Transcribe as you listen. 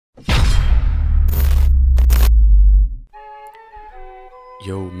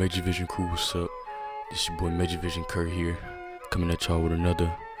Yo, Major Vision crew, what's up? This your boy Major Vision Kurt here, coming at y'all with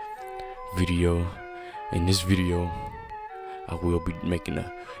another video. In this video, I will be making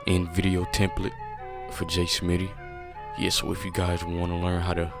a end video template for J Smitty. Yeah, so if you guys want to learn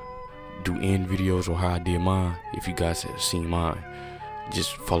how to do end videos or how I did mine, if you guys have seen mine,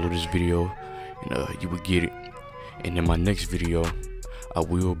 just follow this video and you will get it. And in my next video, I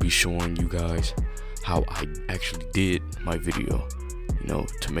will be showing you guys how I actually did my video,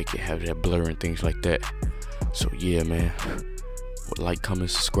 to make it have that blur and things like that. So yeah, man, like, comment,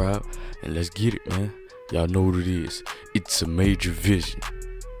 subscribe, and let's get it, man. Y'all know what it is. It's a Major Vision.